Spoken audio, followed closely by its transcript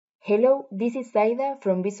Hello, this is Zaida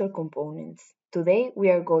from Visual Components. Today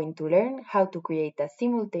we are going to learn how to create a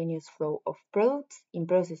simultaneous flow of products in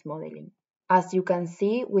process modeling. As you can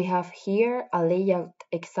see, we have here a layout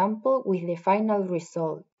example with the final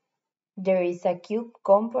result. There is a cube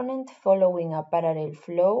component following a parallel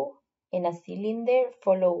flow and a cylinder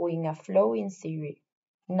following a flow in series.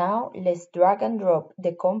 Now let's drag and drop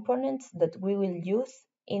the components that we will use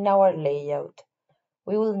in our layout.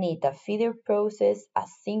 We will need a feeder process, a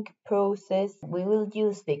sink process. We will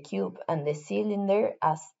use the cube and the cylinder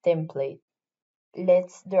as template.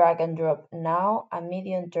 Let's drag and drop now a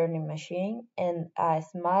medium turning machine and a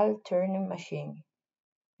small turning machine.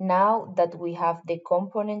 Now that we have the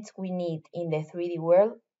components we need in the 3D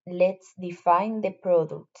world, let's define the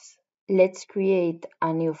products. Let's create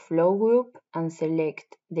a new flow group and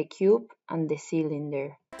select the cube and the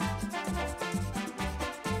cylinder.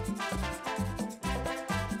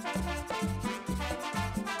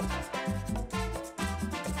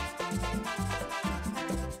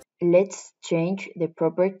 Let's change the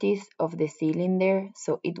properties of the cylinder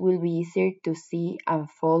so it will be easier to see and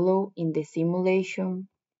follow in the simulation.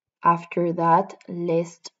 After that,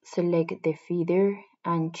 let's select the feeder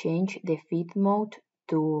and change the feed mode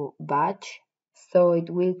to batch, so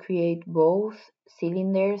it will create both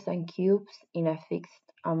cylinders and cubes in a fixed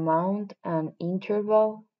amount and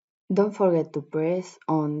interval. Don't forget to press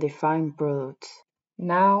on Define Products.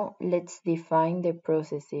 Now let's define the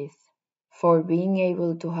processes. For being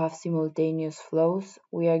able to have simultaneous flows,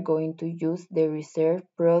 we are going to use the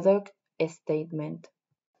ReserveProduct statement.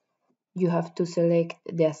 You have to select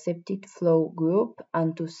the accepted flow group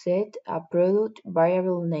and to set a product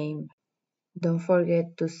variable name. Don't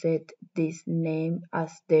forget to set this name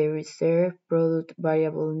as the ReserveProduct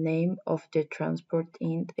variable name of the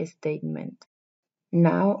transport-int statement.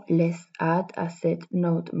 Now let's add a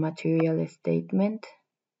setNodeMaterial statement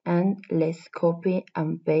and let's copy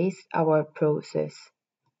and paste our process.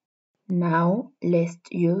 Now let's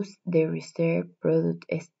use the ReserveProduct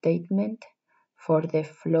statement for the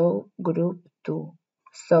flow group 2.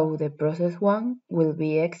 So the process 1 will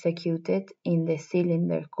be executed in the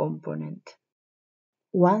cylinder component.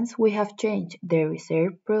 Once we have changed the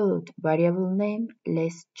ReserveProduct variable name,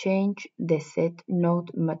 let's change the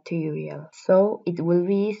setNodeMaterial, so it will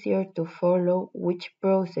be easier to follow which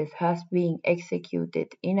process has been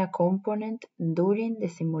executed in a component during the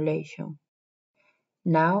simulation.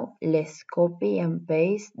 Now let's copy and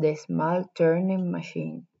paste the small turning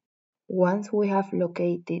machine. Once we have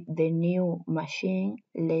located the new machine,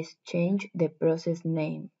 let's change the process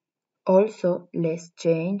name. Also, let's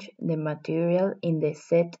change the material in the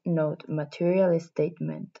setNodeMaterial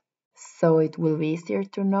statement, so it will be easier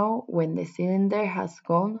to know when the cylinder has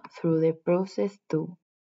gone through the process 2.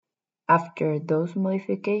 After those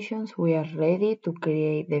modifications, we are ready to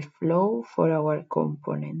create the flow for our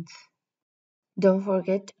components. Don't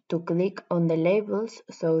forget to click on the labels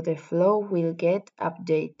so the flow will get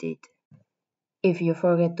updated. If you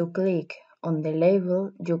forget to click on the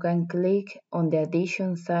label, you can click on the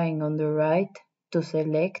addition sign on the right to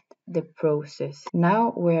select the process.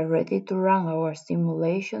 Now we are ready to run our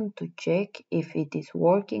simulation to check if it is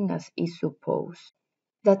working as is supposed.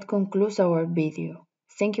 That concludes our video.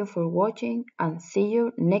 Thank you for watching and see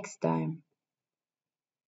you next time.